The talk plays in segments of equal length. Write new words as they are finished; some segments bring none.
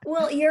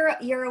Well,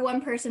 you're a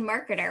one-person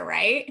marketer,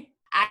 right?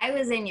 I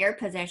was in your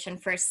position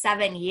for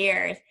 7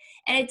 years,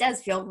 and it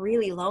does feel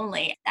really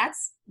lonely.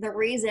 That's the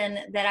reason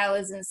that I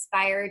was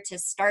inspired to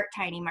start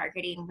Tiny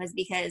Marketing, was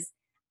because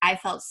I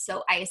felt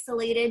so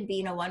isolated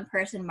being a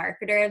one-person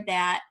marketer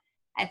that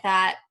I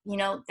thought,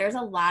 there's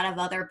a lot of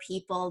other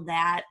people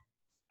that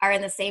are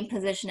in the same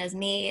position as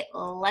me.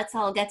 Let's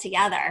all get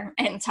together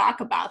and talk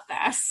about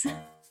this.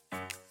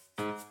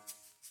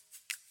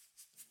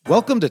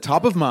 Welcome to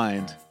Top of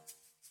Mind,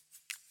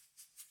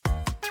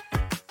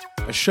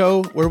 a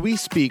show where we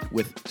speak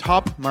with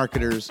top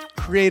marketers,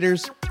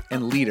 creators,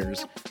 and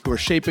leaders who are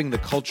shaping the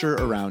culture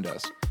around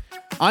us.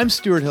 I'm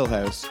Stuart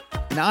Hillhouse,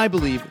 and I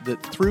believe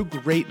that through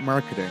great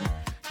marketing,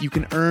 you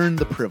can earn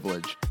the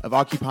privilege of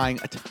occupying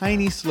a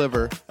tiny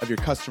sliver of your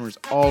customer's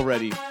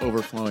already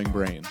overflowing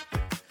brain.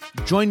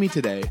 Join me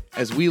today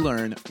as we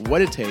learn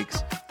what it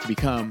takes to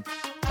become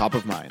top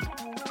of mind.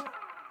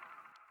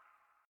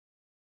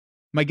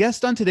 My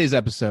guest on today's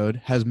episode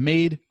has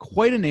made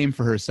quite a name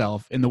for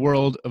herself in the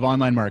world of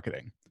online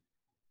marketing.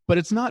 But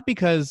it's not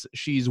because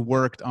she's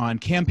worked on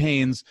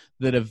campaigns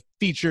that have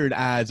featured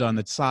ads on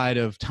the side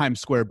of Times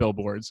Square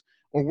billboards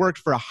or worked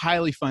for a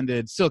highly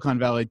funded Silicon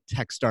Valley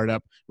tech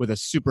startup with a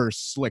super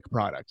slick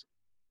product.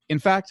 In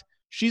fact,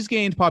 she's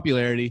gained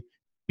popularity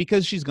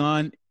because she's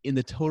gone in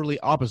the totally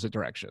opposite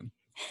direction.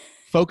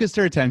 Focused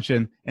her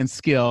attention and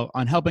skill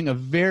on helping a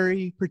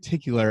very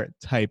particular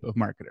type of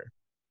marketer,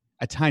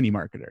 a tiny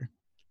marketer.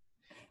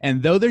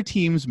 And though their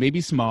teams may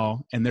be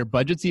small and their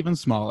budgets even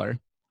smaller,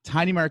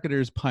 tiny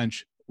marketers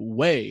punch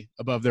way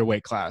above their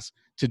weight class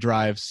to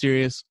drive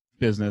serious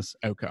business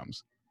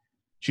outcomes.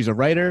 She's a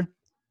writer,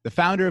 the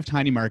founder of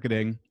Tiny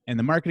Marketing, and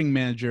the marketing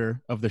manager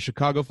of the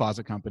Chicago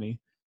Faucet Company.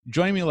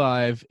 Joining me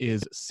live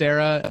is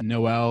Sarah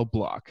Noel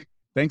Block.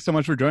 Thanks so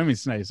much for joining me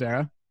tonight,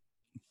 Sarah.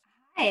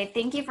 Hi,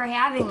 thank you for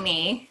having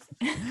me.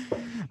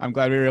 I'm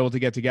glad we were able to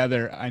get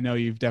together. I know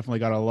you've definitely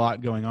got a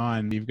lot going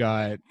on. You've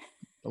got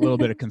a little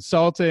bit of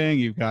consulting.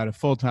 You've got a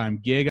full-time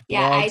gig.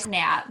 Yeah, I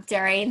snapped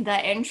during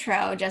the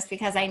intro just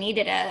because I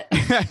needed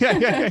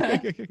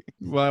it.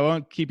 Well, I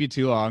won't keep you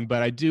too long,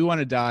 but I do want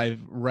to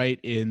dive right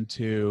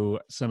into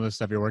some of the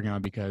stuff you're working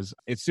on because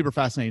it's super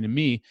fascinating to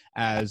me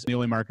as a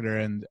newly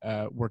marketer and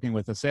working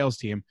with a sales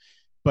team,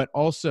 but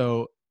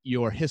also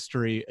your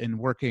history in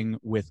working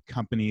with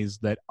companies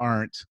that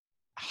aren't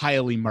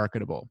highly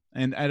marketable.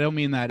 And I don't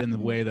mean that in the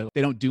way that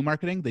they don't do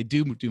marketing. They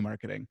do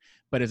marketing,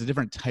 but it's a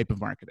different type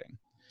of marketing.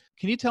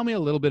 Can you tell me a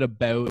little bit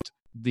about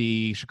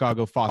the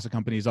Chicago Faucet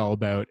Company is all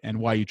about and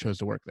why you chose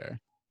to work there?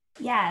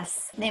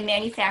 Yes, they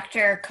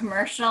manufacture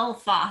commercial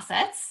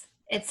faucets.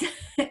 It's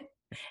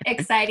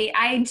exciting.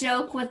 I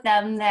joke with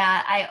them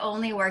that I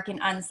only work in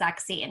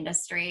unsexy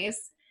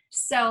industries.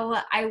 So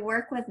I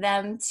work with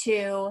them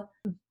to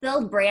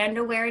build brand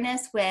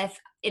awareness with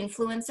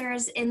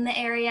influencers in the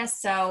area.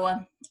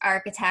 So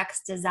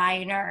architects,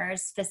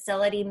 designers,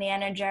 facility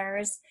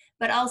managers,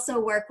 but also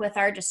work with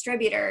our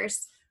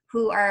distributors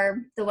who are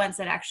the ones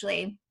that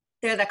actually,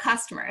 they're the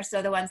customers.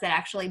 So the ones that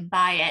actually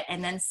buy it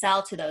and then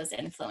sell to those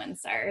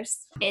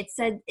influencers. It's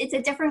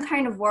a different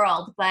kind of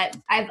world, but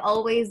I've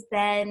always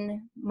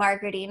been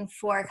marketing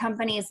for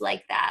companies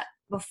like that.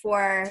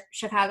 Before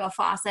Chicago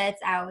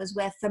Faucets, I was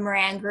with the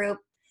Moran Group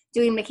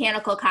doing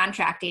mechanical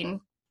contracting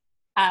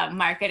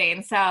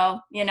marketing.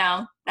 So,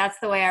 that's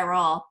the way I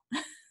roll.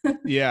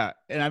 Yeah.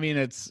 And I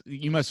mean,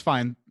 you must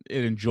find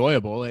it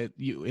enjoyable.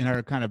 In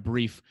our kind of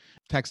brief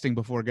texting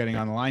before getting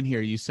on the line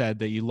here, you said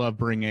that you love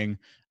bringing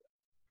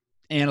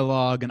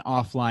analog and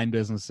offline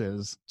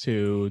businesses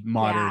to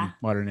modern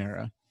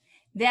era.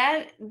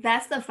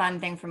 That's the fun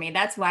thing for me.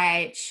 That's why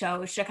I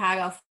chose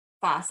Chicago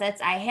Faucets.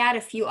 I had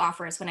a few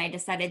offers when I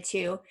decided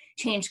to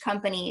change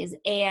companies,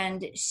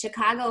 and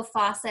Chicago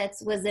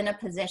Faucets was in a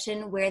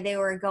position where they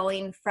were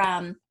going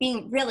from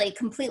being really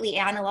completely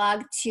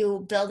analog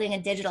to building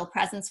a digital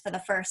presence for the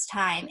first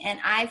time.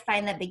 And I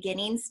find the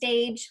beginning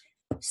stage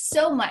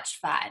so much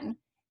fun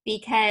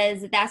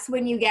because that's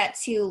when you get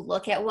to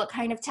look at what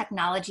kind of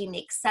technology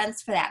makes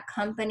sense for that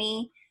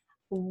company,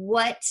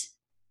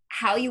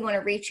 how you want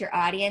to reach your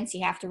audience.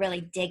 You have to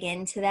really dig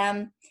into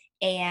them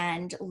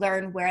and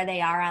learn where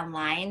they are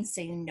online so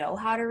you know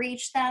how to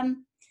reach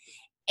them.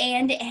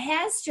 And it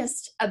has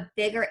just a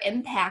bigger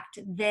impact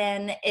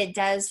than it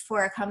does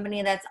for a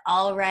company that's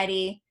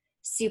already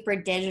super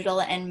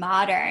digital and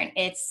modern.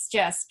 It's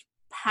just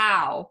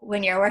pow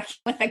when you're working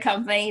with a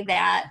company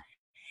that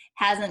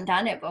hasn't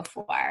done it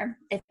before.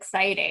 It's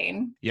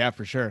exciting. Yeah,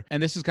 for sure.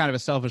 And this is kind of a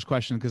selfish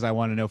question because I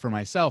want to know for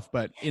myself,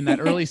 but in that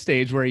early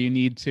stage where you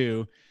need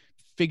to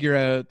figure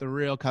out the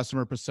real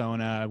customer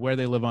persona, where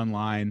they live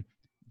online,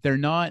 they're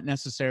not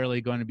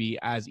necessarily going to be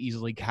as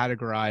easily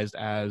categorized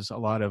as a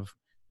lot of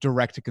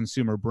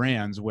direct-to-consumer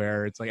brands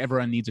where it's like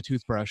everyone needs a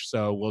toothbrush,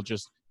 so we'll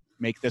just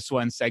make this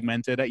one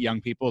segmented at young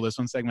people, this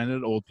one segmented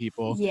at old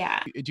people. Yeah.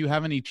 Do you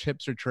have any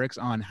tips or tricks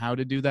on how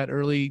to do that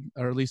early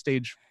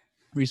stage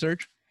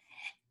research?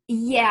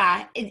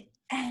 Yeah.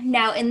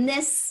 Now, in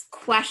this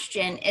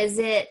question, is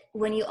it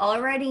when you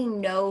already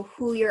know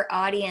who your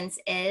audience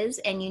is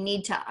and you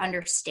need to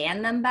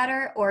understand them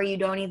better, or you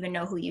don't even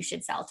know who you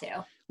should sell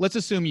to? Let's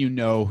assume you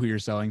know who you're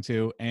selling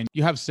to and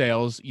you have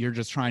sales. You're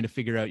just trying to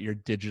figure out your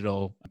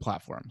digital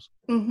platforms.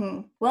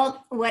 Mm-hmm.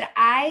 Well, what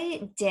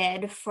I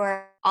did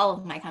for all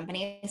of my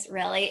companies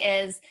really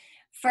is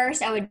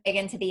first I would dig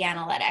into the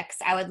analytics.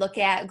 I would look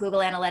at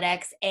Google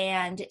Analytics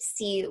and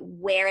see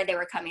where they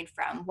were coming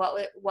from.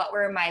 What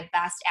were my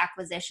best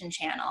acquisition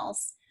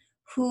channels?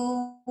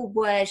 Who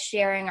was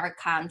sharing our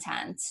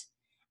content?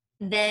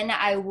 Then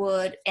I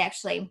would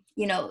actually,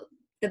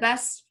 the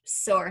best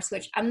source,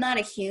 which I'm not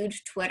a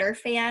huge Twitter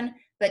fan,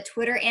 but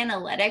Twitter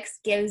Analytics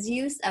gives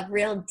you a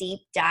real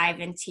deep dive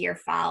into your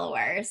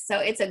followers. So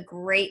it's a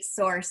great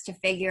source to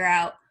figure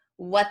out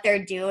what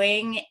they're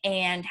doing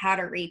and how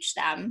to reach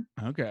them.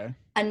 Okay.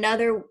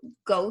 Another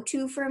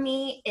go-to for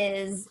me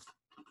is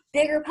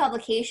bigger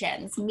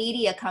publications,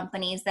 media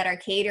companies that are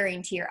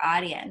catering to your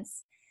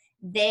audience.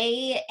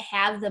 They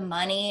have the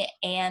money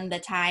and the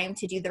time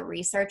to do the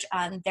research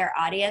on their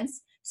audience.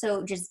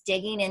 So just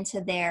digging into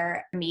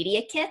their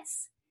media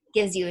kits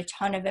gives you a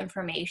ton of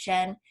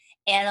information.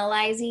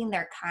 Analyzing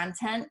their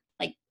content,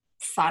 like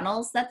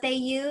funnels that they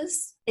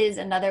use, is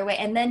another way.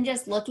 And then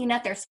just looking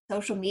at their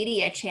social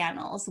media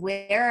channels.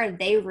 Where are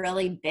they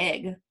really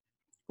big?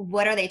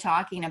 What are they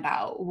talking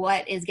about?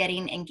 What is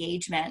getting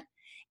engagement?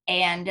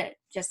 And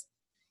just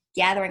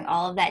gathering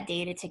all of that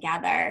data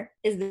together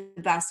is the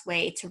best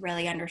way to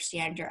really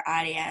understand your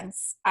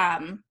audience.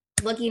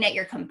 Looking at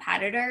your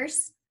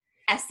competitors,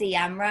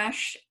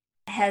 SEMrush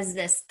has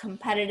this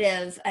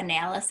competitive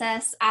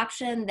analysis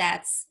option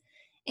that's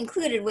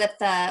included with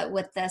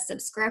the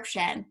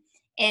subscription,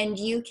 and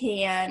you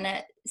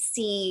can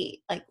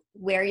see like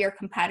where your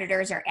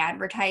competitors are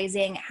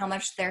advertising, how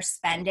much they're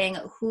spending,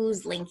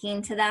 who's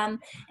linking to them.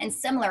 And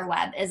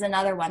SimilarWeb is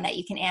another one that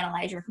you can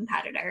analyze your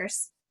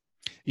competitors.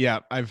 Yeah,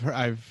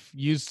 I've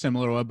used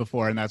SimilarWeb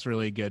before, and that's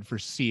really good for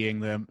seeing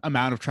the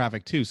amount of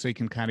traffic too. So you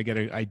can kind of get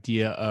an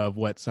idea of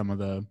what some of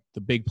the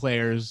big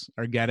players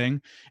are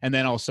getting, and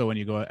then also when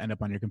you end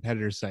up on your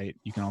competitor's site,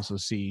 you can also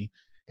see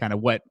kind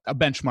of what a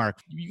benchmark.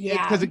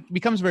 Yeah, because it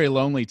becomes very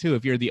lonely too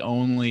if you're the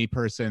only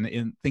person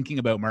in thinking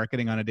about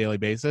marketing on a daily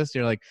basis.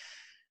 You're like,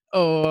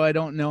 oh, I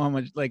don't know how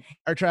much, like,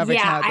 our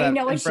traffic's not that I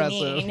know what impressive.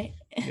 you mean.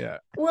 Yeah.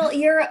 Well,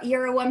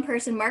 you're a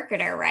one-person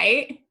marketer,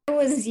 right? It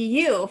was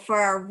you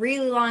for a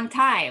really long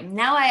time.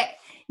 Now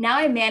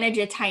I manage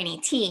a tiny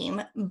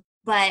team,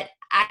 but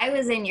I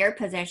was in your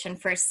position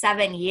for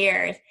 7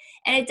 years,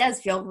 and it does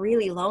feel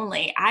really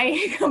lonely.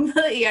 I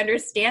completely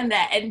understand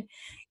that. And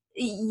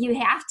you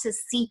have to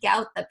seek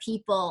out the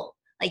people,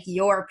 like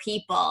your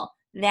people,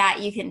 that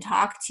you can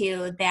talk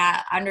to,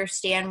 that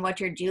understand what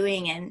you're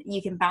doing, and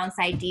you can bounce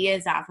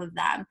ideas off of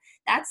them.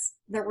 That's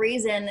the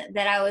reason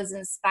that I was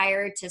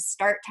inspired to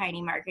start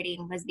Tiny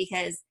Marketing, was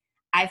because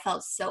I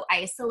felt so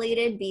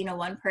isolated being a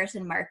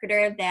one-person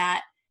marketer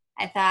that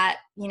I thought,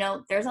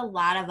 there's a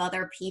lot of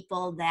other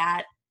people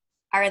that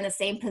are in the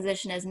same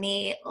position as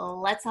me.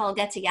 Let's all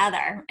get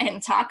together and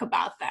talk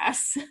about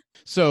this.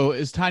 So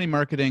is Tiny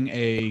Marketing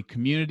a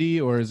community,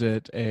 or is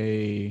it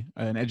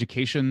an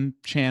education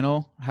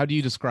channel? How do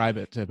you describe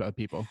it to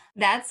people?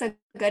 That's a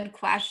good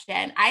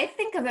question. I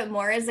think of it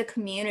more as a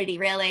community,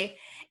 really.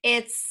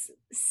 It's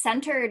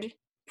centered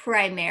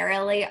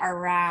primarily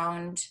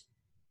around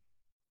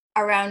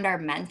our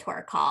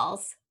mentor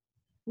calls.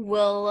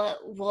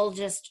 We'll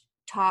just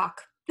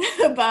talk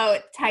about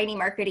tiny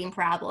marketing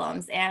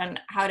problems and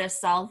how to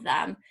solve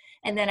them.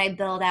 And then I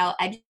build out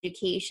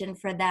education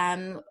for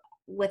them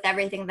with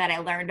everything that I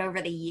learned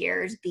over the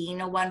years being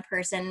a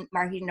one-person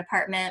marketing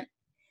department.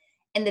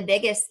 And the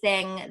biggest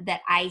thing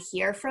that I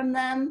hear from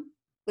them,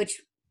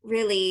 which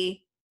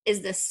really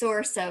is the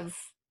source of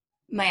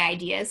my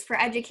ideas for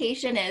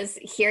education, is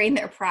hearing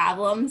their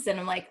problems. And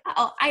I'm like,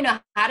 oh, I know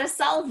how to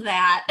solve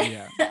that.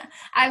 Yeah.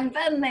 I've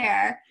been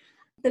there.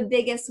 The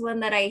biggest one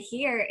that I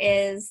hear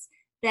is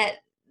that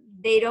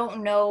they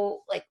don't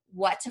know like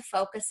what to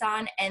focus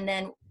on. And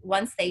then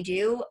once they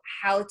do,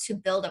 how to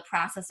build a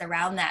process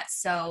around that,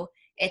 so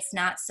it's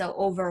not so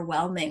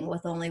overwhelming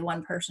with only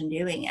one person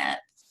doing it.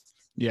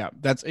 Yeah,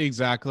 that's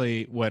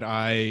exactly what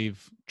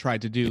I've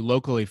tried to do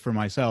locally for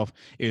myself,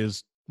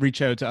 is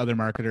reach out to other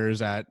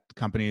marketers at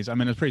companies. I'm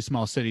in a pretty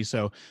small city,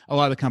 so a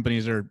lot of the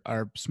companies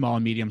are small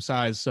and medium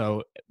sized.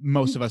 So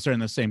most of us are in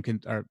the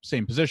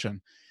same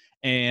position.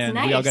 And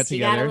nice. We all got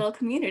together. You got a little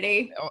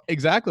community.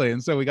 Exactly.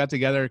 And so we got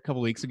together a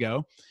couple weeks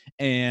ago,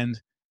 and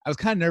I was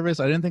kind of nervous.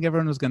 I didn't think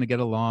everyone was going to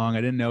get along.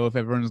 I didn't know if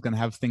everyone was going to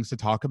have things to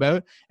talk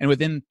about. And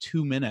within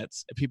 2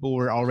 minutes, people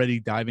were already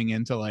diving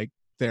into like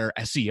their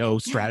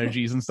SEO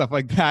strategies and stuff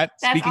like that,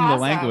 speaking awesome.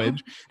 the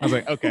language. I was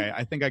like, okay,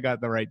 I think I got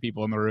the right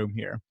people in the room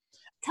here.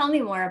 Tell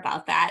me more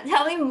about that.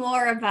 Tell me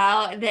more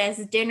about this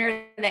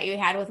dinner that you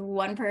had with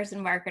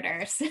one-person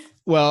marketers.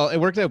 Well, it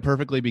worked out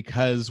perfectly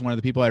because one of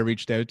the people I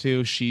reached out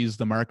to, she's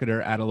the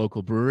marketer at a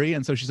local brewery.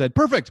 And so she said,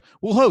 perfect,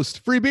 we'll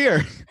host free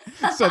beer.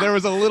 So there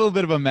was a little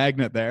bit of a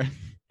magnet there.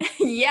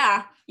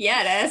 Yeah,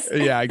 Yeah, it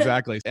is. Yeah,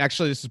 exactly.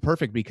 Actually, this is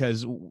perfect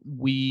because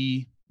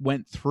we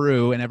went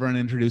through and everyone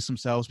introduced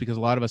themselves because a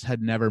lot of us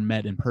had never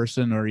met in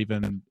person or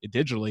even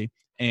digitally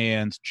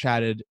and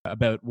chatted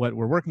about what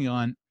we're working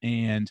on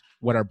and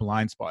what our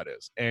blind spot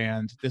is.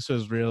 And this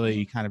was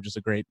really kind of just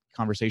a great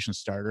conversation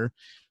starter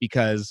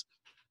because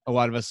a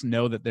lot of us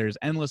know that there's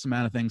endless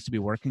amount of things to be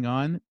working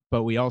on,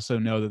 but we also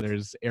know that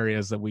there's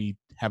areas that we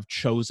have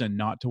chosen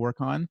not to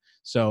work on.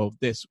 So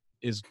this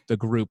is the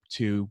group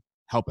to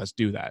help us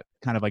do that,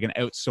 kind of like an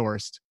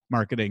outsourced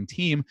marketing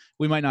team.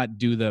 We might not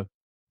do the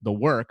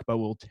work, but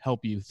we'll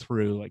help you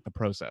through like the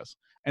process.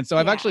 And so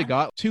I've actually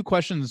got two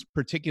questions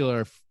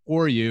particular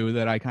for you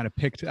that I kind of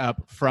picked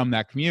up from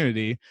that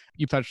community.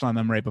 You touched on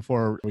them right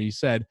before where you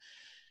said,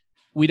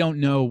 we don't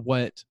know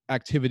what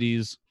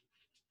activities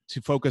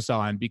to focus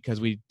on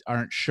because we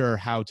aren't sure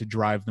how to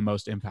drive the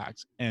most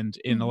impact. And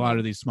in a lot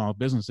of these small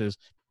businesses,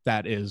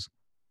 that is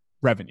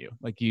revenue.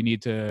 Like you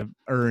need to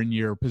earn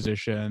your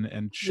position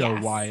and show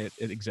why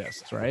it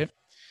exists, right?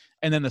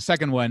 And then the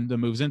second one that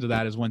moves into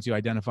that is once you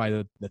identify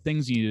the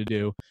things you need to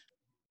do,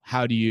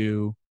 how do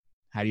you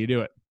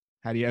do it?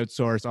 How do you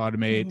outsource,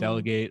 automate,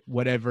 delegate,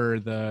 whatever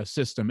the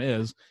system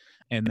is,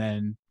 and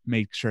then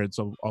make sure it's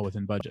all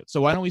within budget. So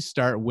why don't we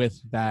start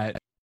with that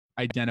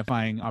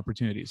identifying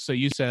opportunities? So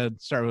you said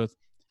start with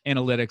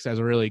analytics as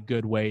a really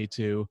good way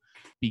to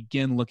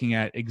begin looking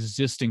at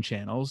existing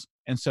channels.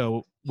 And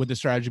so would the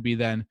strategy be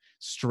then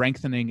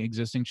strengthening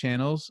existing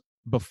channels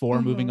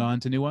before moving on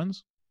to new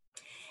ones?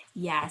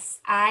 Yes.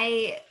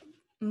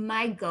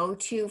 My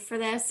go-to for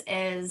this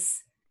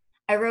is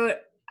I wrote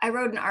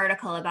an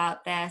article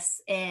about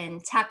this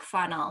in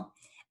TechFunnel.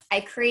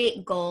 I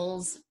create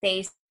goals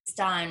based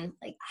on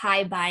like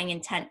high buying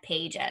intent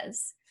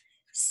pages.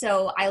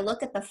 So I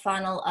look at the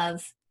funnel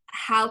of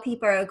how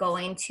people are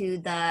going to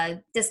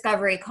the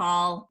discovery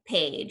call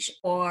page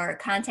or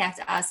contact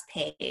us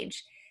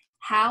page.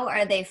 How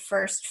are they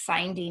first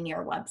finding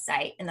your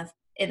website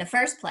in the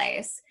first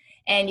place?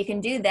 And you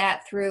can do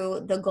that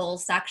through the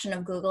goals section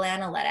of Google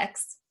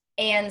Analytics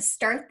and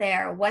start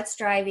there. What's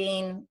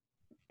driving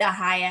the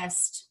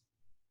highest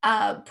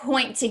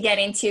point to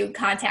getting to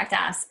contact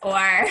us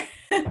or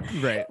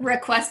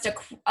request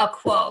a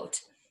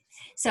quote?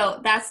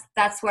 So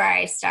that's where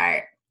I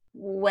start.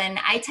 When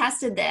I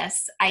tested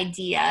this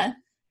idea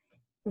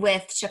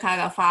with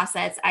Chicago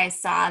Faucets, I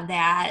saw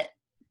that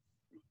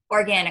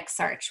organic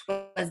search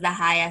was the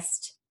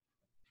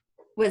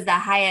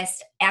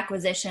highest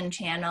acquisition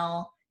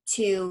channel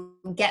to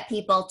get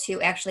people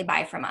to actually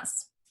buy from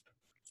us.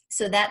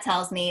 So that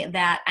tells me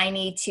that I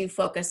need to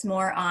focus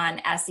more on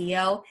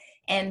SEO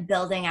and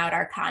building out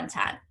our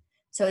content.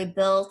 So we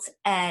built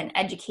an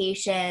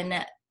education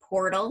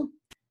portal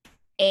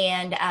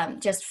and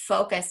just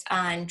focused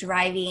on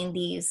driving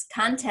these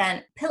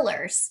content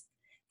pillars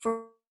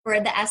for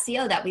the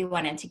SEO that we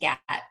wanted to get.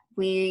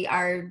 We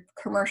are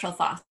commercial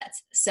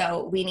faucets,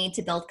 so we need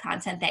to build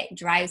content that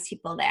drives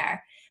people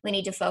there. We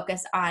need to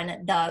focus on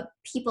the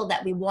people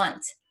that we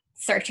want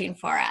searching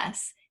for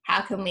us.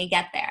 How can we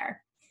get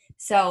there?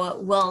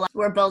 So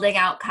we're building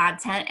out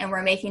content and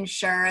we're making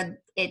sure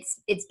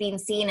it's being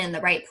seen in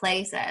the right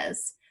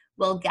places.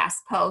 We'll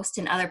guest post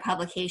in other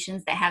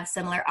publications that have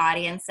similar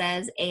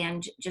audiences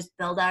and just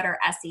build out our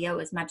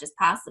SEO as much as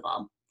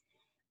possible.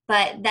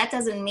 But that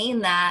doesn't mean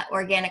that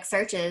organic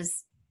search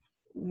is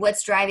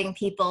what's driving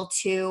people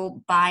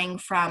to buying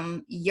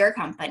from your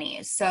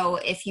company. So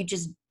if you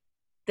just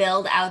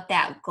build out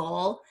that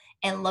goal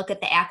and look at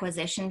the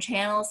acquisition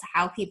channels,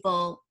 how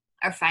people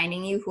are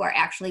finding you, who are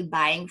actually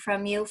buying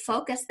from you,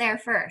 focus there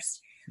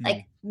first.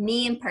 Like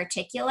me in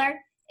particular,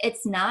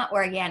 it's not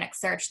organic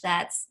search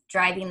that's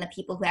driving the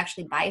people who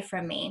actually buy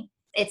from me.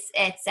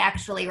 It's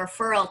actually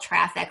referral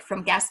traffic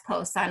from guest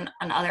posts on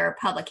other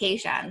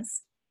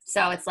publications.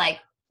 So it's like,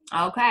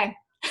 okay,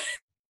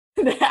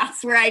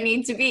 that's where I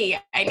need to be.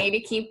 I need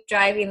to keep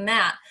driving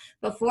that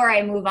before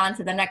I move on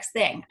to the next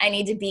thing. I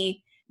need to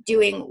be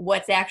doing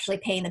what's actually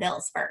paying the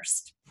bills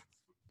first.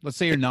 Let's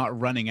say you're not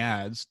running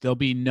ads, there'll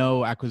be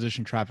no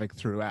acquisition traffic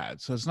through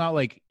ads. So it's not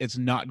like it's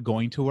not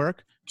going to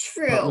work.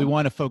 True. But we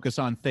want to focus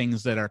on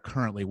things that are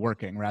currently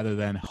working rather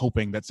than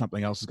hoping that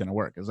something else is going to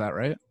work. Is that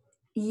right?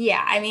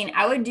 Yeah. I mean,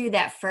 I would do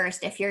that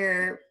first if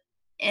you're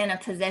in a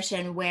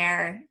position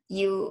where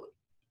you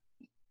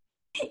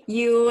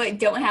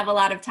don't have a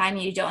lot of time,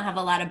 you don't have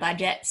a lot of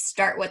budget.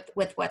 Start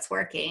with what's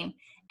working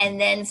and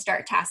then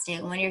start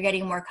testing when you're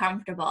getting more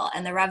comfortable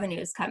and the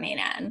revenue is coming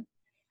in.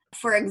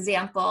 For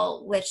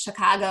example, with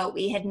Chicago,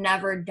 we had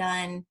never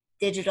done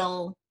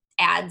digital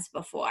ads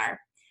before.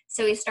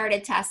 So we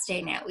started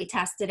testing it. We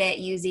tested it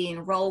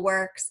using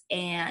Rollworks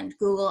and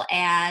Google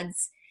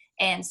Ads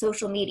and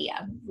social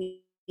media.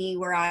 We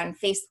were on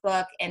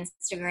Facebook,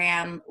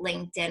 Instagram,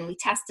 LinkedIn. We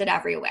tested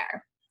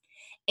everywhere.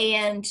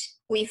 And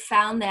we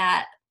found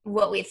that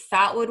what we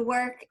thought would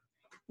work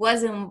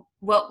wasn't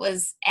what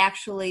was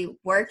actually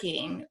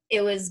working.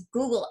 It was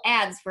Google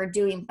Ads were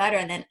doing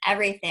better than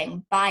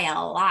everything by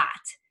a lot.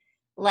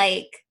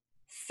 Like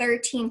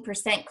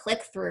 13%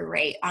 click-through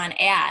rate on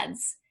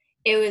ads.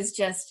 It was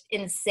just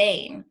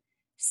insane.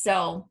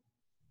 So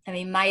I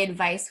mean, my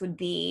advice would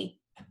be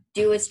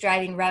do what's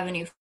driving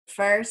revenue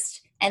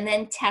first, and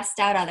then test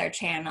out other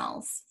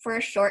channels for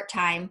a short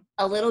time,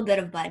 a little bit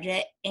of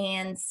budget,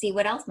 and see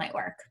what else might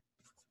work.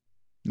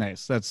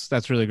 Nice.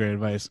 That's really great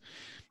advice.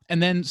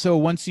 And then, so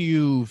once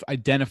you've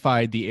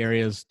identified the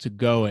areas to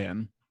go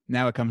in,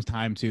 now it comes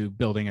time to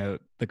building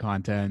out the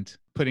content,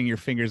 putting your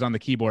fingers on the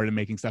keyboard and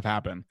making stuff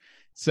happen.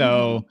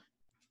 So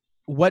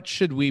what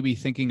should we be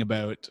thinking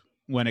about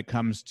when it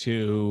comes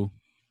to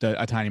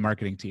a tiny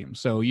marketing team?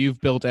 So you've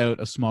built out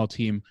a small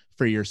team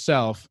for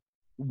yourself.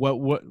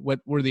 What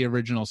were the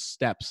original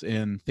steps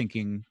in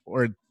thinking,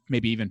 or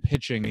maybe even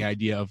pitching the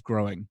idea of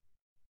growing?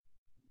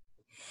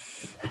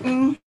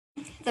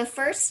 The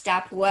first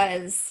step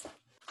was,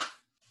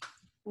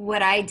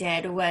 what I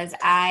did was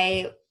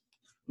I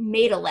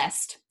made a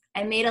list.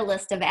 I made a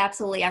list of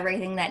absolutely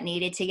everything that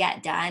needed to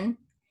get done.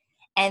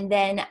 And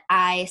then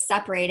I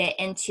separate it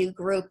into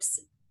groups,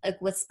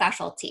 like with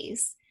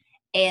specialties.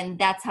 And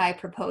that's how I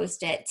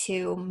proposed it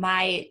to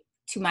my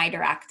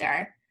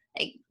director.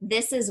 Like,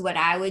 this is what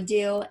I would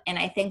do. And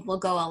I think we'll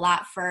go a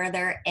lot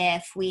further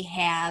if we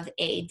have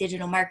a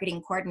digital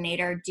marketing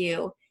coordinator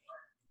do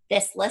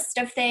this list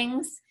of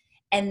things,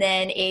 and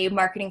then a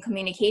marketing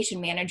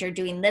communication manager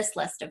doing this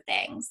list of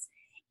things.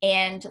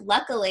 And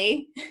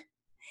luckily,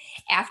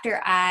 after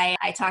I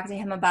talked to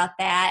him about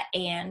that,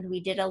 and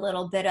we did a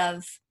little bit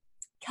of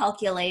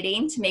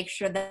calculating to make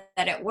sure that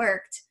it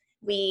worked,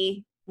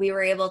 we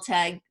were able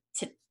to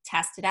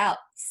test it out,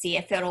 see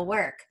if it'll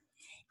work.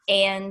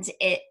 And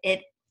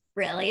it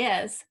really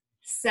is.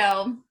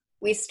 So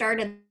we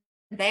started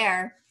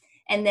there.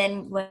 And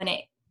then when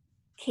it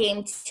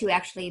came to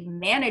actually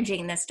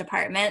managing this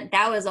department,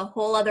 that was a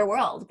whole other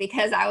world,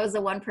 because I was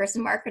a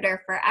one-person marketer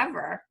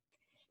forever.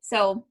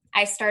 So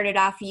I started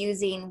off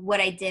using what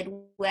I did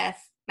with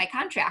my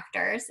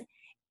contractors,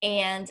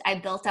 and I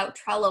built out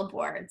Trello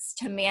boards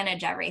to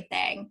manage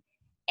everything,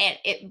 and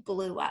it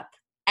blew up.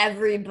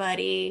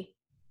 Everybody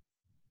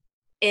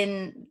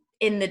in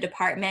the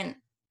department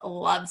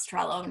loves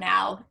Trello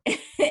now,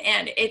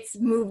 and it's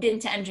moved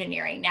into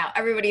engineering now.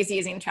 Everybody's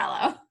using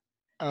Trello.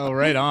 Oh,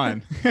 right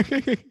on.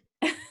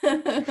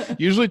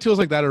 Usually tools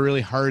like that are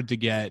really hard to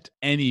get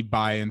any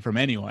buy-in from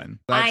anyone.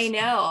 I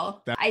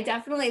know. I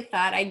definitely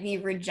thought I'd be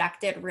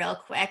rejected real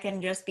quick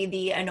and just be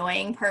the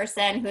annoying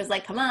person who's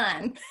like, come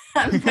on,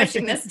 I'm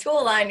pushing this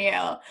tool on you.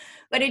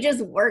 But it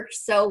just worked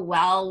so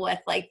well with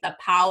like the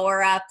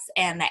power-ups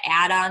and the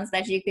add-ons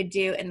that you could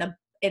do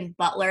in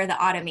Butler,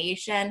 the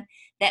automation,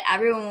 that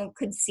everyone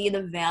could see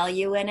the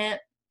value in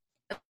it.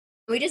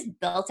 We just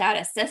built out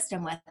a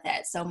system with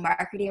it. So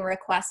marketing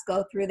requests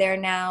go through there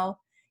now.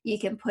 You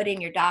can put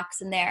in your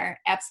docs in there.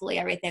 Absolutely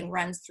everything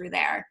runs through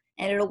there.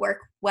 And it'll work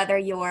whether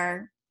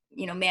you're,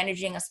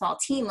 managing a small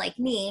team like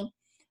me,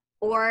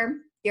 or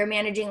you're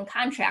managing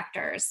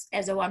contractors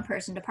as a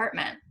one-person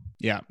department.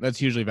 Yeah, that's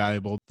hugely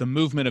valuable. The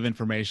movement of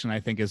information, I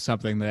think, is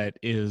something that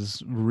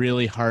is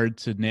really hard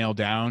to nail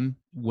down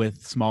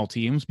with small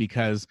teams,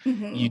 because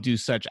you do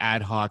such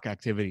ad hoc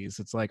activities.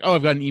 It's like, oh,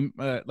 I've got an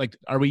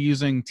are we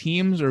using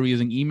Teams, or are we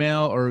using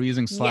email, or are we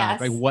using Slack?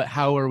 Yes. Like,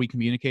 how are we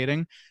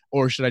communicating?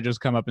 Or should I just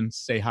come up and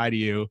say hi to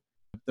you?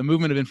 The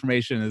movement of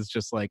information is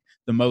just like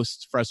the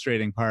most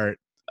frustrating part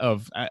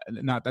of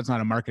that's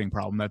not a marketing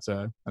problem. That's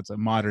a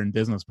modern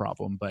business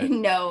problem. But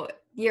no,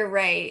 you're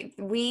right.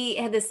 We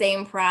had the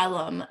same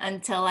problem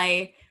until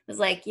I was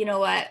like, you know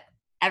what?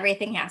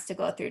 Everything has to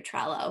go through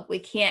Trello. We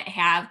can't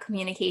have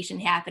communication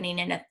happening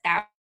in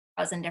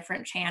 1,000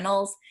 different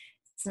channels.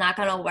 It's not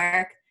going to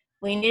work.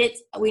 We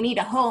need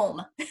a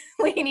home.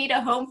 We need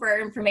a home for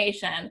our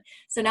information.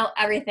 So now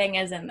everything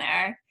is in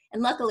there.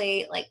 And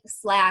luckily, like,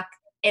 Slack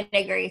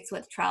integrates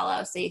with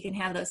Trello, so you can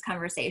have those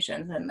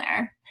conversations in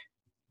there.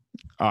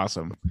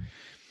 Awesome.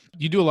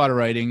 You do a lot of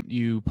writing.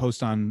 You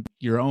post on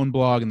your own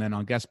blog and then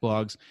on guest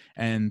blogs.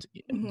 And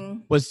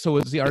was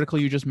the article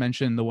you just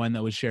mentioned the one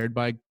that was shared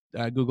by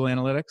Google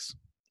Analytics,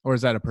 or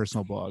is that a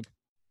personal blog?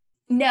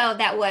 No,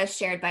 that was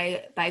shared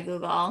by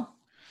Google.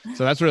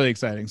 So that's really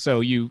exciting.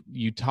 So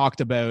you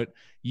talked about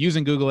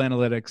using Google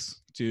Analytics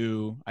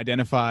to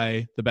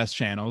identify the best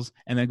channels,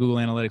 and then Google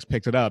Analytics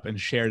picked it up and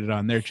shared it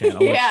on their channel,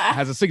 which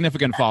has a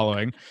significant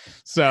following.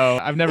 So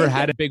I've never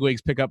had a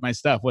bigwigs pick up my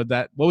stuff. What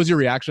was your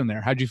reaction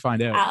there? How'd you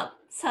find out? I'll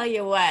tell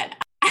you what.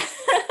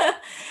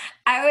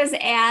 I was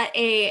at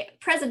a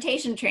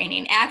presentation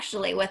training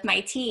actually with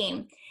my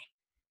team,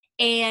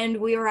 and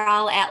we were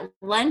all at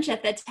lunch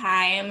at the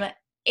time,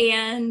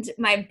 and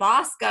my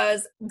boss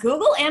goes,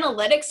 Google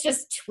Analytics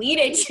just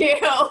tweeted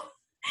you.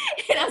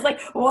 And I was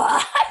like,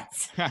 what?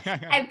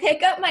 I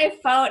pick up my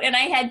phone, and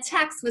I had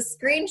texts with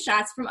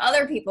screenshots from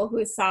other people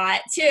who saw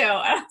it too. And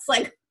I was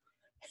like,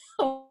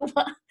 oh,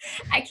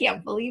 I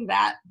can't believe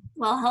that.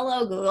 Well,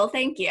 hello, Google.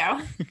 Thank you.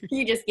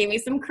 You just gave me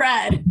some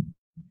cred.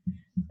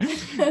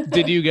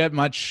 Did you get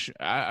much?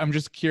 I'm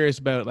just curious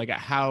about like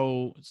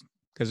how,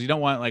 because you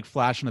don't want like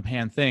flash in the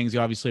pan things. You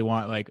obviously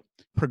want like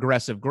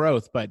progressive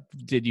growth, but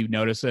did you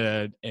notice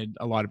a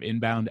lot of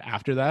inbound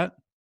after that?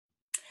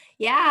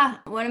 Yeah.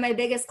 One of my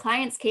biggest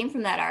clients came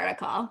from that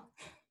article.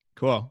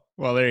 Cool.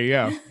 Well, there you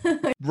go.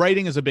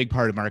 Writing is a big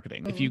part of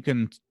marketing. If Mm-hmm. you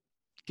can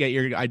get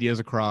your ideas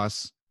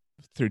across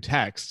through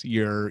text,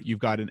 you've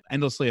got an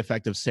endlessly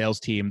effective sales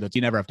team that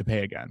you never have to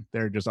pay again.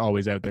 They're just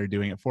always out there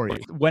doing it for you.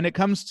 When it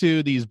comes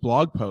to these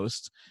blog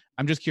posts,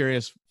 I'm just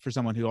curious, for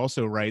someone who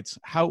also writes,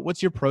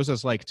 what's your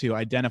process like to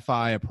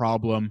identify a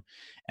problem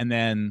and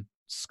then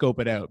scope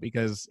it out?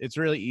 Because it's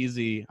really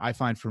easy, I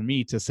find, for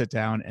me to sit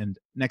down and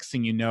next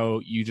thing you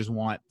know, you just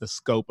want the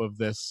scope of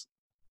this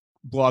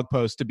blog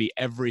post to be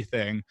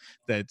everything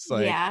that's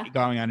like Yeah.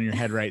 going on in your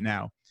head right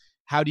now.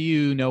 How do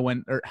you know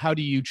when, or how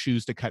do you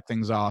choose to cut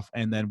things off?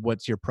 And then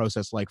what's your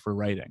process like for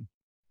writing?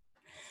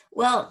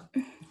 Well,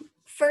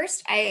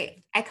 first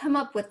I come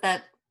up with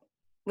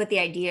the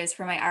ideas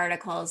for my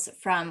articles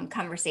from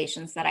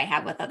conversations that I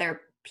have with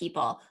other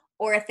people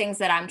or things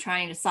that I'm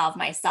trying to solve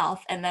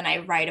myself. And then I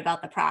write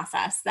about the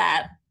process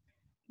that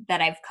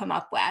I've come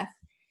up with.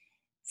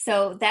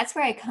 So that's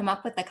where I come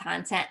up with the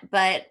content.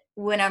 But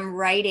when I'm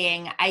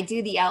writing, I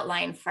do the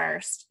outline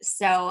first.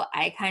 So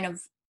I kind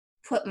of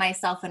put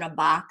myself in a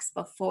box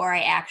before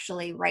I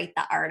actually write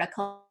the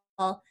article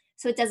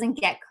so it doesn't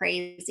get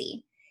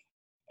crazy.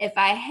 If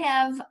I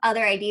have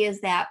other ideas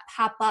that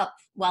pop up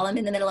while I'm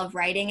in the middle of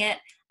writing it,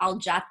 I'll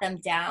jot them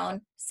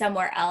down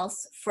somewhere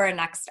else for a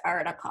next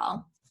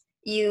article.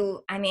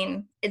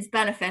 It's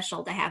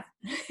beneficial to have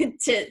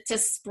to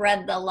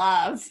spread the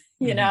love,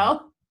 you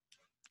know?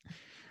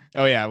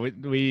 Oh yeah,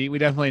 we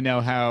definitely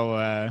know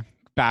how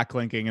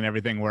backlinking and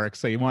everything works.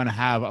 So you want to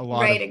have a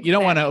lot Right, of, exactly. You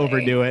don't want to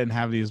overdo it and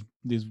have these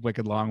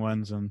wicked long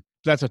ones. And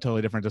that's a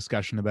totally different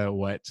discussion about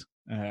what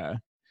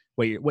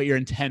your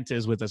intent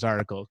is with this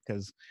article.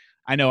 Because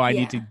I know I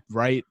need to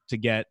write to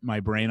get my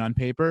brain on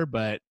paper,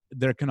 but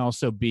there can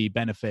also be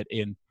benefit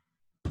in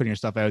putting your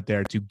stuff out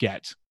there to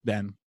get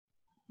then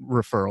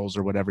referrals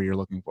or whatever you're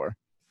looking for.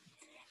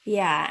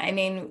 Yeah,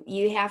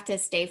 you have to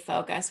stay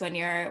focused when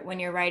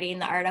you're writing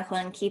the article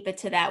and keep it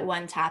to that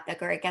one topic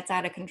or it gets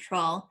out of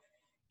control.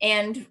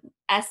 And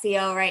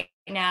SEO right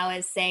now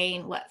is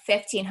saying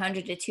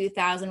 1,500 to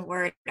 2,000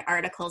 word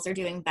articles are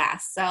doing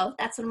best. So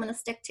that's what I'm going to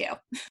stick to.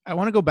 I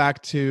want to go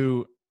back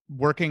to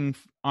working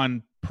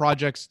on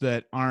projects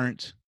that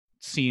aren't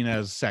seen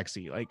as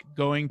sexy, like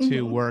going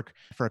to work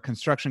for a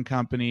construction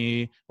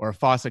company or a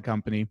faucet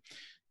company.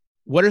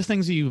 What are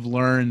things that you've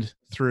learned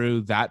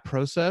through that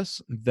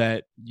process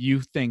that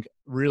you think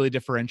really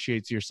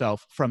differentiates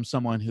yourself from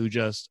someone who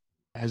just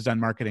has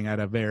done marketing at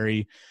a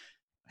very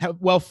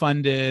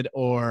well-funded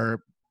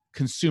or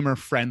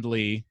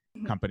consumer-friendly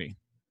company?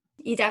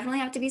 You definitely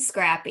have to be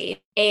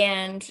scrappy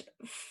and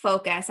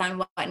focus on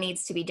what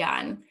needs to be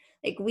done.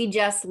 Like we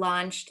just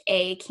launched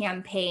a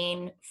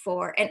campaign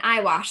for an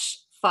eye wash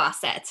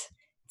faucet.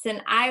 It's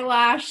an eye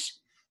wash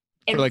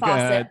and for like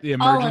faucet the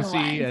all in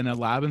emergency one. and a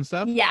lab and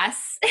stuff?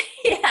 Yes.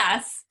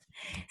 Yes.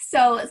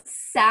 So it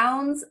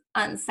sounds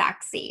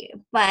unsexy,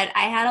 but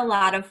I had a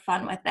lot of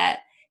fun with it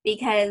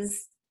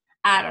because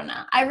I don't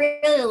know. I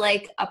really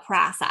like a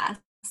process,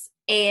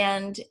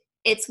 and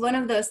it's one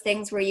of those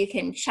things where you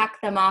can check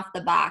them off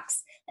the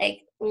box.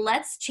 Like,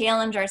 let's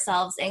challenge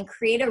ourselves and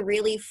create a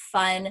really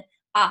fun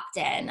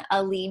opt-in,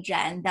 a lead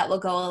gen that will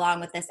go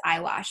along with this eye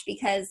wash,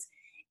 because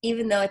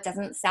even though it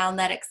doesn't sound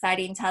that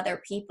exciting to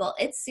other people,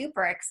 it's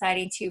super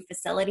exciting to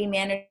facility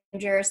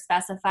managers,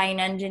 specifying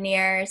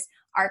engineers,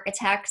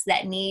 architects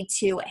that need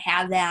to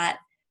have that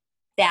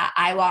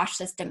eye wash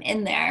system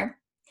in there.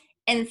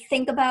 And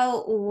think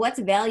about what's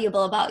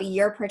valuable about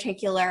your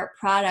particular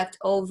product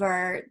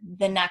over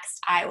the next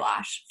eye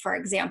wash, for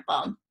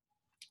example.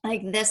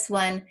 Like this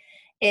one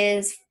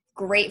is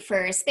great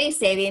for space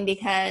saving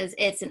because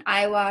it's an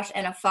eye wash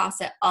and a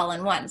faucet all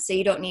in one. So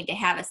you don't need to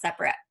have a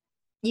separate,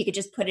 you could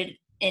just put it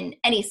in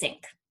any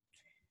sink.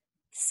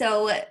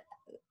 So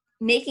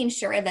making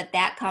sure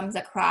that comes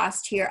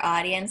across to your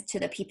audience, to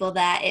the people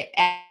that it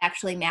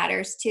actually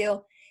matters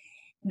to,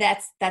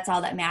 that's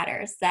all that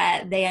matters,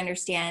 that they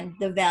understand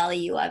the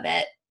value of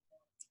it.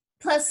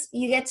 Plus,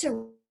 you get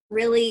to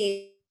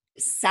really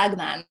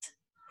segment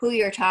who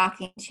you're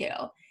talking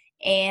to.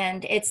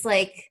 And it's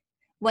like,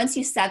 once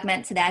you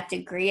segment to that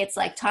degree, it's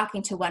like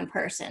talking to one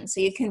person. So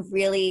you can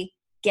really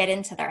get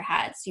into their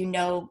heads. You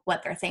know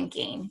what they're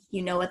thinking,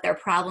 you know what their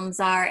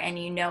problems are, and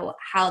you know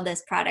how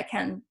this product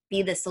can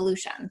be the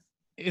solution.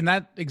 In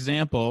that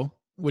example,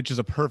 which is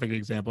a perfect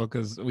example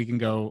because we can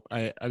go,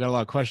 I got a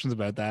lot of questions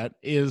about that,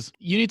 is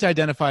you need to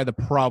identify the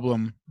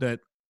problem that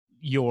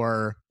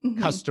your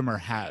customer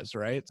has,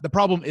 right? The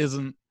problem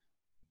isn't,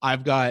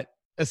 I've got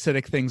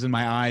acidic things in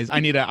my eyes, I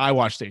need an eye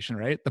wash station,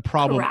 right? The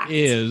problem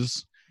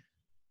is,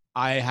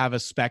 I have a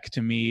spec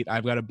to meet,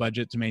 I've got a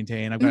budget to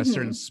maintain, I've got a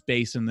certain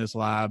space in this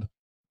lab,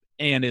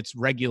 and it's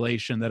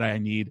regulation that I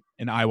need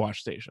an eye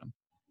wash station.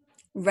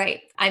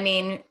 Right.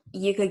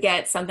 You could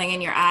get something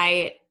in your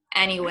eye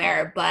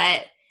anywhere,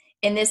 but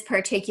in this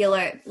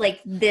particular,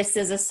 like, this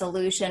is a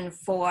solution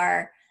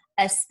for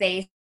a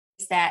space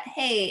that,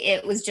 hey,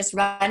 it was just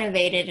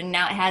renovated and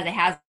now it has a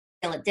hazard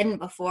it didn't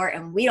before,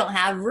 and we don't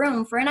have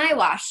room for an eye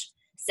wash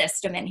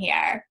system in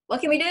here.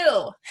 What can we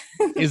do?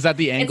 Is that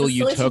the angle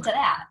you took? To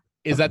that.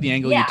 Is that the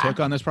angle you took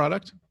on this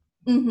product?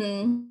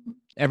 Mm-hmm.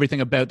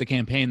 Everything about the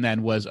campaign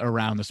then was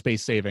around the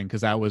space saving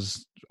because that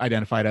was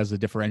identified as a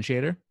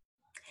differentiator.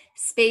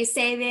 Space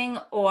saving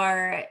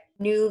or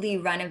newly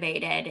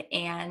renovated,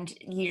 and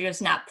you're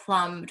just not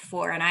plumbed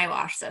for an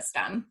eyewash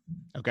system.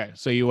 Okay,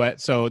 so you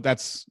went. So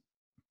that's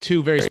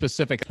two very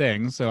specific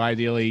things. So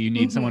ideally, you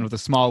need someone Mm-hmm. with a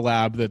small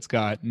lab that's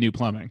got new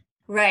plumbing.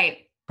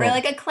 Right. Or Cool.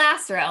 like a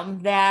classroom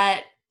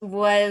that it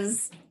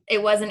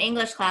was an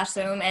English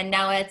classroom and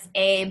now it's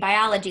a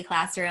biology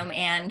classroom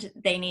and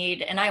they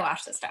need an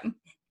eyewash system.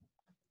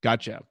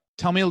 Gotcha.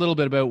 Tell me a little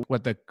bit about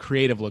what the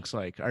creative looks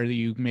like. Are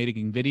you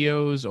making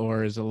videos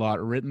or is a lot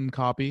written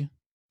copy?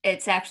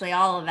 It's actually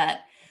all of it.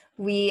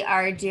 We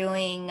are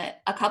doing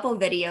a couple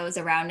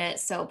videos around it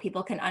so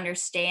people can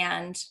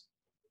understand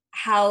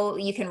how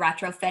you can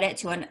retrofit it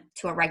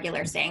to a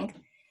regular sink.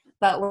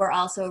 But we're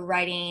also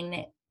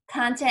writing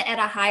content at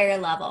a higher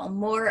level,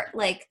 more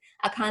like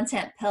a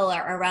content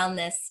pillar around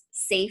this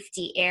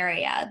safety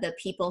area, the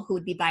people who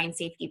would be buying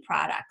safety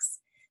products.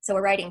 So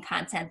we're writing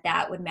content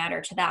that would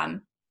matter to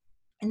them.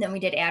 And then we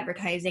did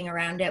advertising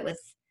around it with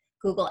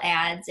Google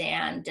Ads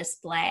and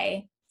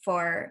display.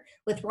 For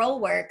with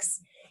Rollworks,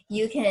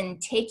 you can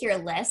take your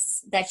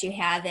lists that you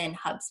have in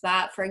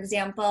HubSpot, for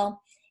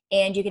example,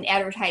 and you can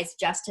advertise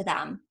just to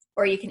them,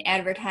 or you can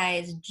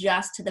advertise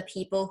just to the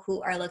people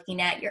who are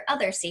looking at your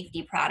other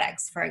safety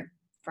products,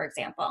 for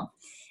example.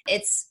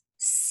 It's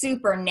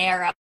super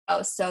narrow,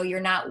 so you're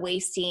not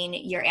wasting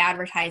your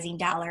advertising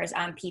dollars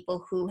on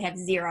people who have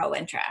zero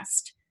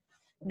interest.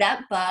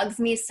 That bugs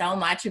me so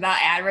much about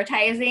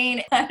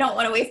advertising. I don't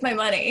want to waste my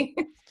money.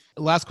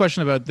 Last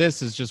question about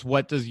this is just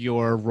what does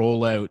your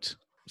rollout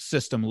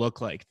system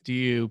look like? Do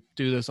you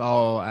do this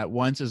all at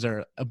once? Is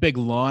there a big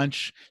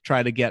launch?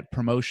 Try to get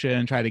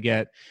promotion, try to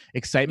get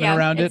excitement Yeah,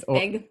 around it? it's Or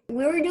big.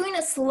 We were doing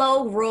a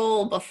slow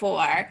roll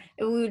before.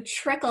 We would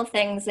trickle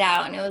things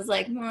out, and it was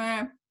like,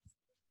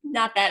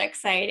 not that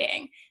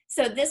exciting.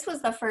 So this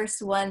was the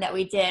first one that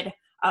we did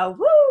a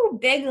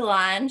big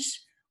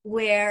launch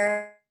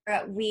where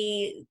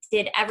we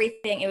did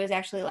everything. It was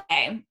actually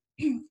like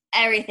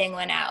everything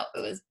went out.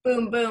 It was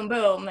boom, boom,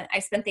 boom. I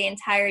spent the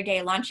entire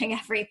day launching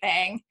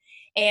everything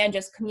and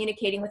just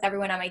communicating with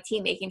everyone on my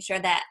team, making sure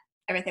that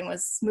everything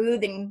was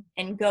smooth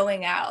and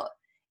going out.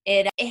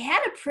 It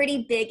had a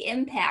pretty big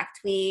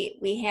impact.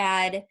 We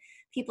had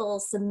people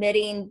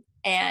submitting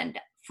and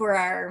for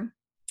our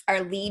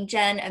lead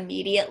gen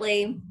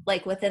immediately,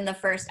 like within the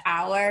first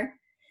hour.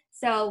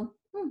 So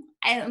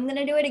I'm going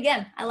to do it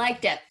again. I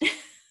liked it.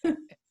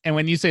 and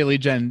when you say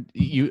lead gen,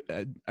 you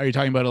are you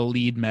talking about a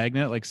lead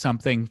magnet, like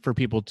something for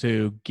people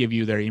to give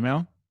you their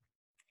email?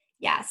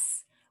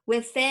 Yes.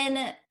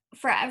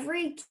 For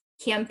every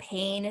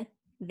campaign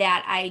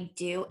that I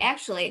do,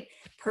 actually,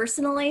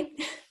 personally,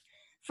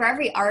 for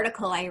every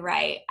article I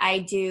write, I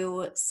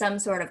do some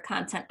sort of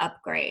content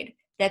upgrade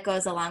that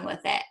goes along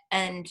with it.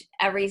 And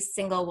every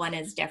single one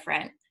is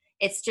different.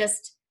 It's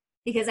just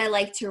because I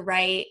like to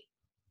write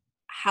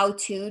how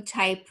to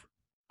type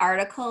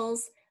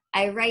articles,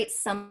 I write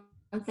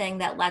something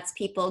that lets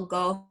people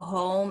go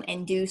home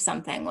and do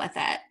something with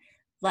it.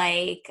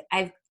 Like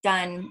I've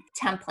done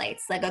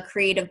templates, like a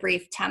creative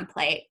brief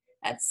template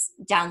that's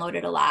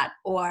downloaded a lot,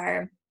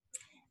 or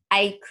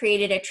I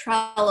created a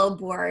Trello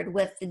board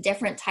with the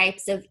different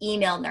types of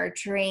email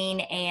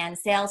nurturing and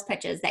sales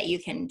pitches that you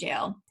can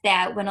do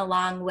that went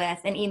along with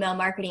an email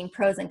marketing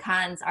pros and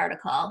cons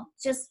article,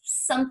 just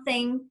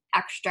something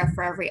extra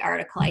for every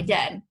article I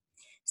did.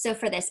 So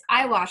for this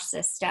eyewash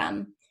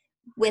system,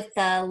 with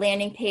the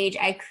landing page,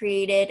 I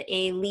created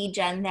a lead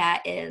gen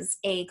that is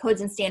a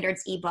codes and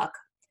standards ebook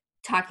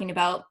talking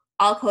about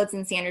all codes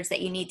and standards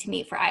that you need to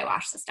meet for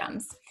eyewash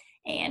systems.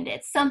 And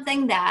it's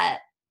something that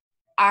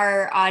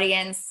our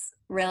audience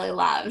really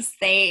loves.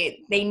 They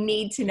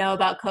need to know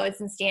about codes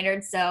and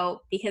standards,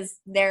 so because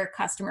their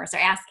customers are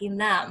asking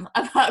them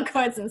about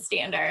codes and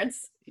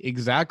standards.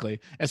 Exactly.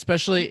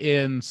 Especially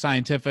in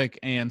scientific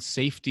and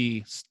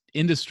safety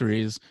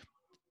industries,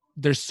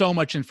 there's so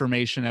much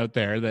information out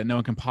there that no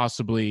one can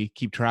possibly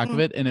keep track of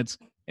it. And it's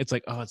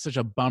like, oh, it's such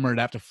a bummer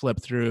to have to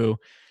flip through,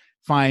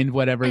 find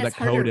whatever And the it's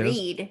hard to code is.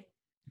 read.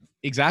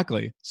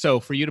 Exactly. So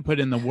for you to put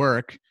in the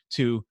work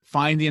to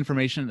find the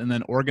information and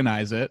then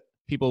organize it,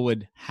 people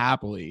would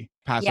happily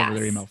pass over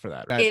their email for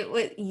that.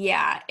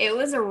 It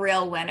was a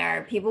real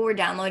winner. People were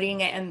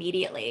downloading it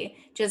immediately.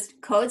 Just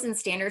codes and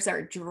standards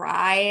are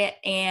dry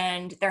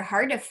and they're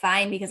hard to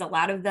find because a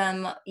lot of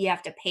them you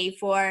have to pay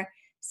for.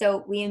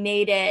 So we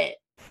made it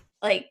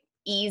like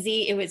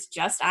easy. It was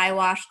just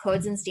eyewash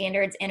codes and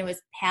standards, and it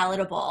was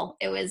palatable.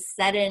 It was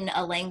said in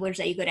a language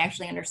that you could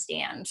actually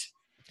understand.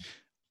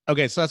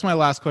 Okay, so that's my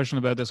last question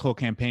about this whole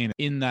campaign.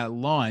 In that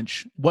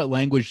launch, what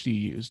language do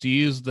you use? Do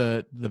you use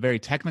the very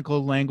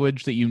technical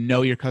language that you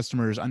know your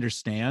customers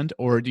understand,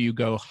 or do you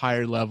go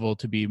higher level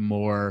to be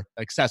more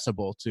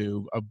accessible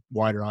to a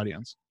wider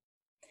audience?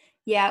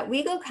 Yeah,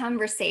 we go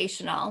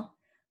conversational.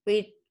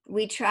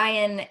 We try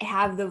and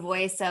have the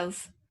voice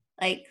of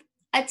like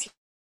a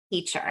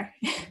teacher.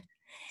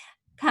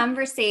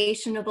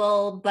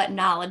 Conversationable but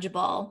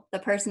knowledgeable, the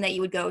person that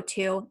you would go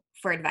to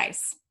for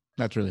advice.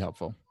 That's really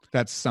helpful.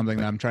 That's something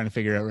that I'm trying to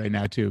figure out right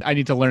now too. I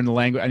need to learn the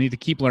language. I need to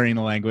keep learning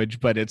the language,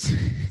 but it's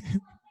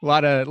a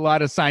lot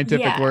of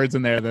scientific words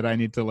in there that I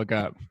need to look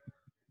up.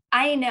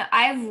 I know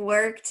I've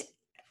worked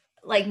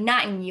like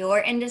not in your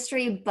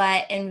industry,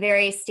 but in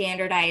very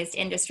standardized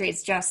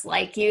industries just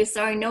like you.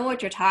 So I know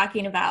what you're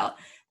talking about.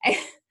 I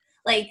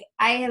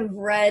have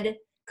read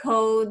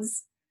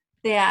codes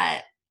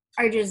that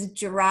are just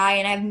dry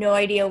and I have no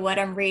idea what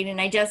I'm reading.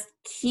 I just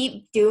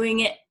keep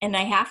doing it and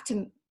I have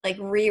to like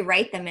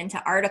rewrite them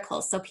into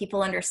articles so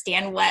people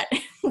understand what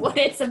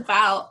it's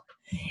about.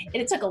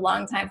 And it took a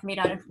long time for me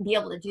to be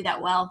able to do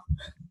that well.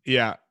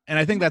 Yeah. And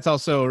I think that's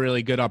also a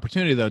really good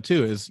opportunity though,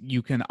 too, is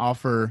you can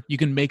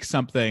make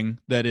something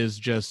that is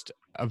just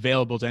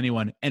available to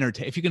anyone.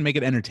 If you can make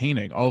it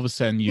entertaining, all of a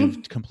sudden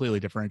you've completely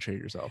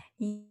differentiated yourself.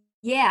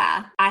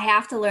 Yeah. I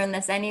have to learn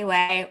this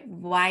anyway.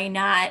 Why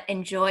not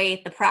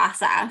enjoy the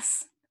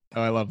process?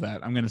 Oh, I love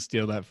that. I'm going to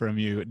steal that from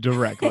you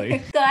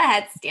directly. Go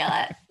ahead, steal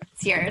it.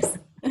 It's yours.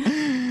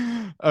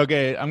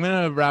 Okay, I'm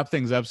going to wrap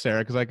things up,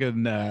 Sarah, because I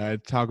could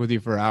talk with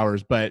you for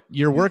hours, but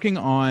you're working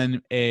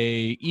on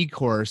a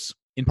e-course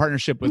in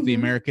partnership with the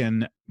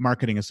American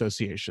Marketing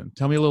Association.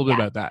 Tell me a little bit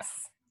about that.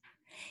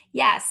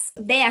 Yes,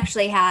 they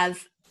actually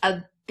have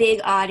a big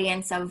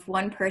audience of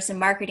one-person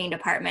marketing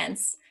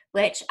departments,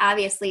 which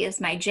obviously is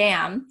my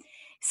jam.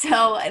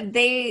 So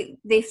they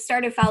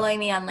started following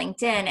me on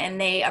LinkedIn and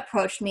they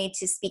approached me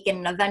to speak in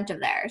an event of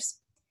theirs.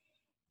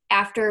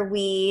 After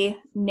we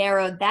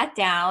narrowed that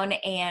down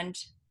and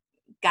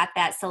got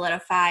that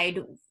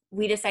solidified,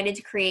 we decided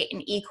to create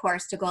an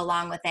e-course to go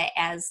along with it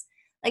as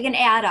like an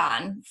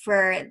add-on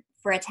for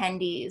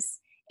attendees.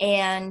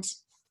 And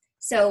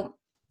so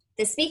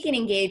the speaking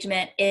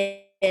engagement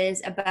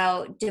is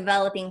about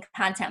developing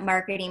content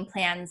marketing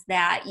plans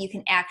that you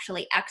can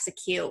actually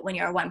execute when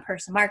you're a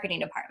one-person marketing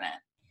department.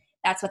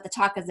 That's what the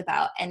talk is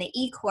about. And the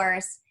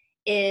e-course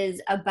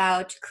is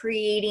about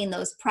creating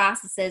those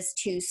processes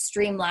to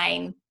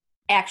streamline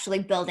actually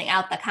building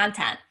out the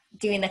content,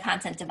 doing the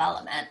content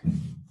development.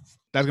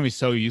 That's going to be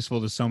so useful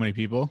to so many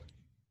people.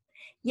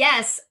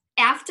 Yes.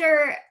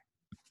 After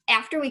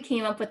we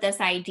came up with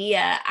this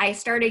idea, I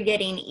started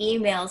getting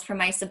emails from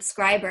my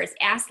subscribers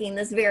asking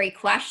this very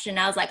question.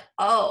 I was like,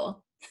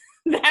 oh,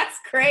 that's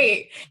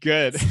great.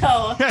 Good.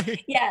 So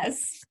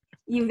yes,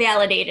 you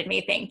validated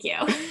me. Thank you.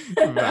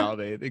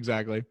 Validate.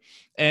 Exactly.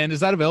 And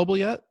is that available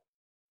yet?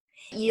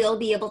 You'll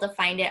be able to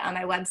find it on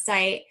my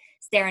website,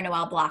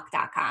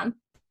 sarahnoelblock.com.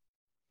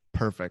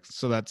 Perfect.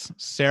 So that's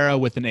Sarah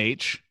with an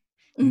H,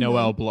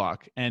 Noel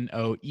Block,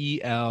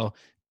 NOELBLOCK.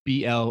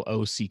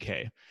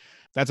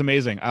 That's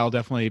amazing. I'll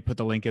definitely put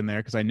the link in there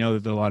because I know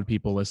that a lot of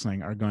people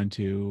listening are going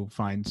to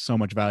find so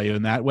much value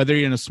in that, whether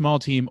you're in a small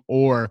team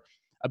or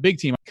a big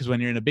team. Because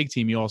when you're in a big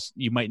team,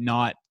 you might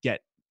not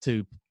get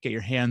to get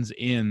your hands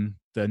in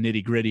the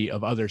nitty gritty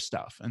of other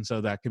stuff. And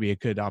so that could be a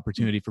good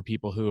opportunity for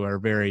people who are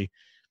very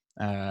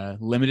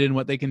limited in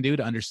what they can do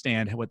to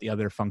understand what the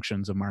other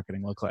functions of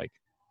marketing look like.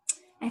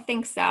 I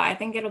think so. I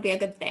think it'll be a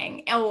good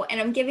thing. Oh,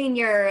 and I'm giving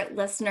your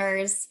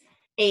listeners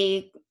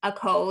a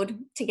code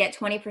to get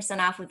 20%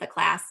 off of the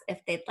class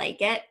if they'd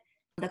like it.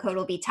 The code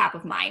will be top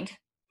of mind.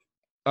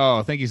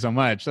 Oh, thank you so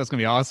much. That's going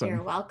to be awesome.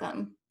 You're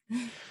welcome.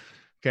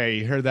 Okay,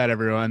 you heard that,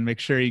 everyone. Make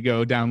sure you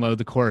go download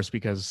the course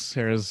because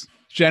Sarah's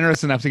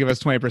generous enough to give us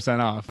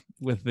 20% off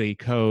with the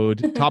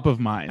code top of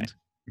mind.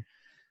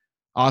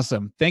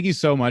 Awesome. Thank you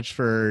so much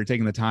for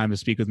taking the time to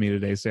speak with me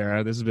today,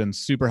 Sarah. This has been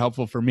super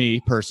helpful for me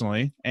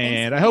personally,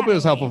 and I hope it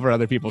was helpful for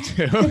other people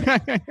too.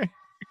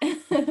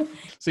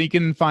 So you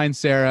can find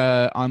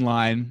Sarah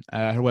online.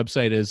 Her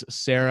website is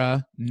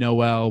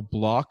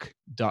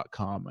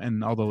sarahnoelblock.com,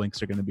 and all the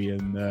links are going to be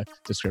in the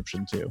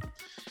description too.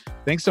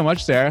 Thanks so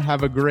much, Sarah.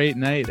 Have a great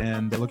night,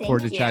 and I look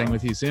forward to chatting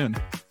with you soon.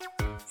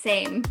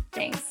 Same.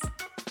 Thanks.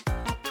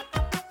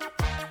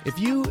 If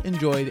you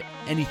enjoyed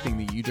anything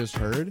that you just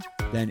heard,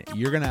 then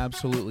you're going to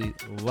absolutely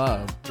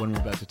love what I'm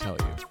about to tell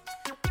you.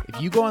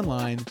 If you go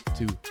online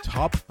to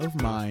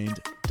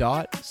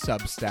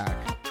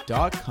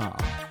topofmind.substack.com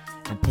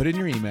and put in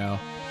your email,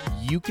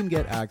 you can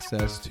get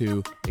access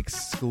to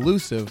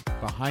exclusive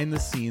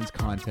behind-the-scenes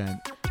content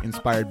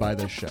inspired by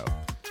this show.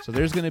 So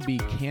there's going to be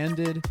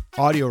candid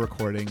audio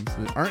recordings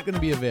that aren't going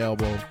to be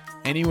available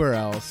anywhere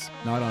else,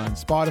 not on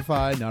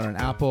Spotify, not on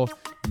Apple,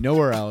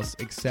 nowhere else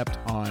except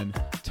on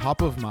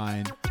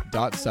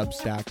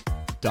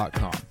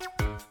topofmind.substack.com.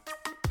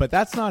 But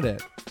that's not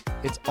it.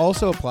 It's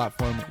also a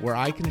platform where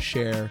I can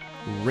share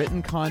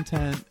written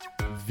content,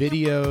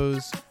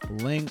 videos,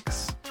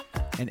 links,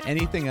 and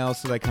anything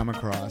else that I come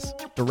across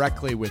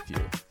directly with you.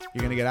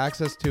 You're going to get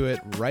access to it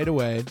right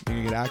away. You're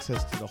going to get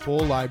access to the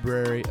whole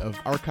library of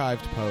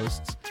archived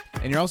posts.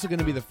 And you're also going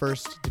to be the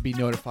first to be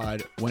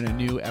notified when a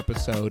new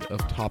episode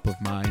of Top of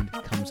Mind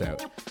comes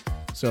out.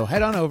 So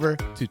head on over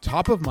to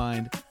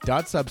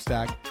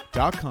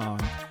topofmind.substack.com.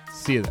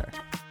 See you there.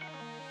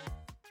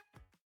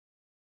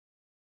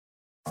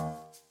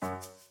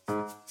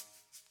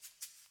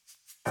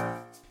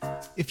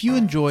 If you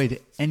enjoyed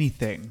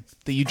anything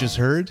that you just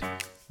heard,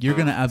 you're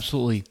going to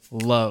absolutely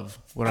love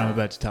what I'm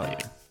about to tell you.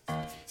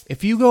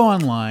 If you go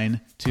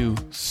online to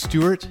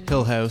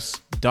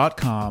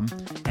stuarthillhouse.com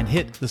and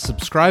hit the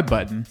subscribe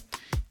button,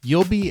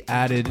 you'll be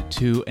added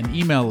to an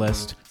email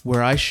list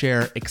where I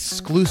share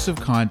exclusive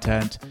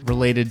content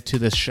related to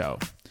this show.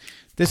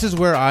 This is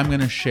where I'm going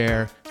to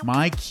share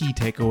my key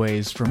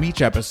takeaways from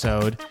each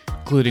episode,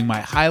 including my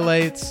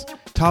highlights,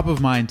 top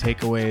of mind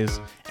takeaways,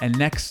 and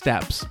next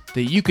steps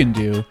that you can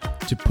do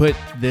to put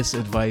this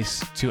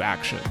advice to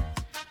action.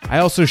 I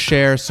also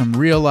share some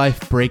real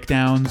life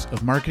breakdowns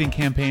of marketing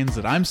campaigns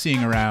that I'm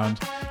seeing around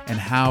and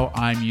how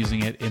I'm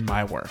using it in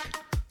my work.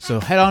 So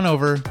head on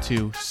over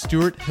to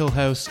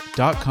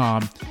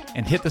stuarthillhouse.com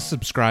and hit the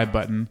subscribe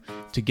button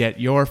to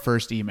get your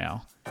first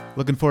email.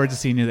 Looking forward to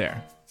seeing you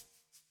there.